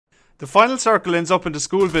The final circle ends up in the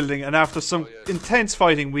school building, and after some intense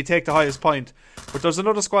fighting, we take the highest point. But there's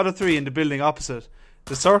another squad of 3 in the building opposite.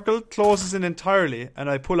 The circle closes in entirely, and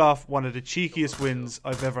I pull off one of the cheekiest wins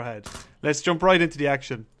I've ever had. Let's jump right into the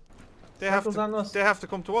action. They have to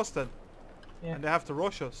come to us then. Yeah. And they have to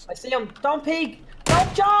rush us. I see him. Don't peek.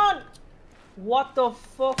 Don't, John! What the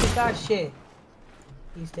fuck is that shit?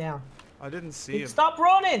 He's down. I didn't see him. Stop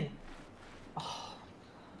running! Oh.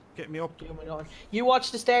 Get me up. You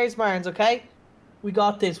watch the stairs, Marins, okay? We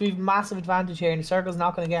got this. We have massive advantage here, and the circle's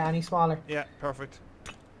not going to get any smaller. Yeah, perfect.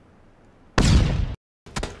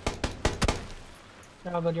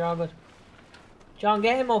 You're all good, you're all good. John,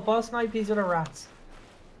 get him up. I'll snipe these other rats.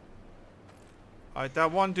 Alright,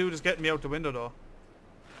 that one dude is getting me out the window though.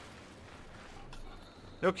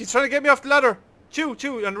 Look, he's trying to get me off the ladder. Chew,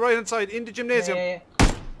 on the right hand side, in the gymnasium. Yeah.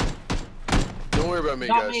 Don't worry about me,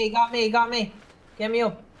 guys. Got me. Get me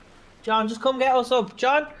up. John, just come get us up.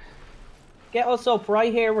 John, get us up.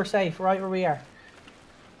 Right here, we're safe. Right where we are.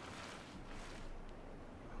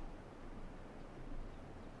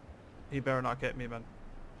 He better not get me, man.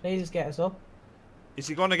 Please just get us up. Is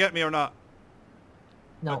he going to get me or not?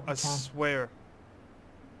 No, I swear.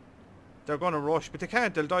 They're going to rush, but they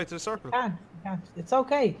can't. They'll die to the circle. They can't. It's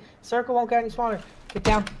okay. Circle won't get any smaller. Get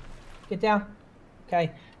down.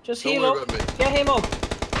 Okay. Just heal up. Get him up.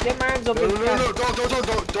 Get Marins up.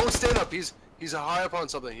 No. Don't stand up. He's high up on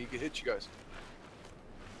something. He can hit you guys.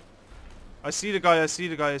 I see the guy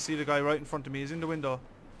right in front of me. He's in the window.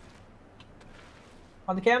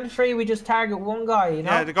 On the count of 3, we just target one guy, you know?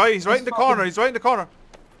 Yeah, the guy, he's right in the corner. Get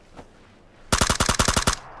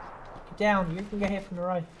down. You can get hit from the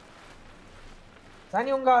right. Has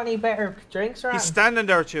anyone got any better drinks around? He's standing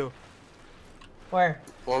there, Chew. Where?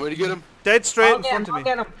 Want me to get him? Dead straight in front of me. I'll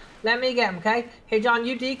get him. Let me get him, okay? Hey, John,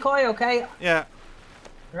 you decoy, okay? Yeah.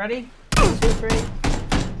 Ready? 2, 3.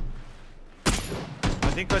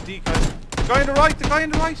 I think I decoy. The guy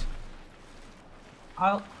in the right.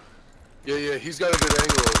 I'll... Yeah, he's got a good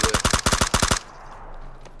angle over there.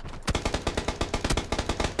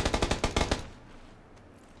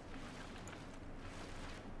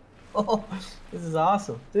 Oh, this is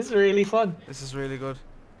awesome. This is really fun. This is really good.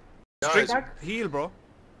 Guys, heal, bro.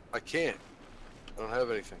 I can't. I don't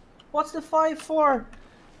have anything. What's the 5, 4,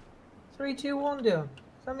 3, 2, 1 doing? Does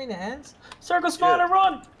that mean it ends? Circle smaller,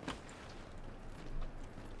 run!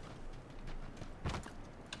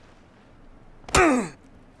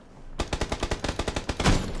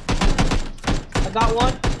 I got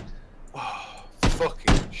one. Oh,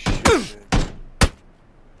 fucking shit,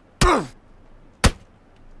 man.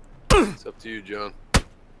 It's up to you, John.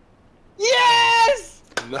 Yes!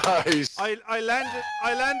 Nice. I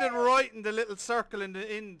landed right in the little circle in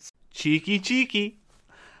the ends. Cheeky.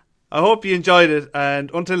 I hope you enjoyed it,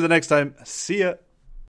 and until the next time, see ya.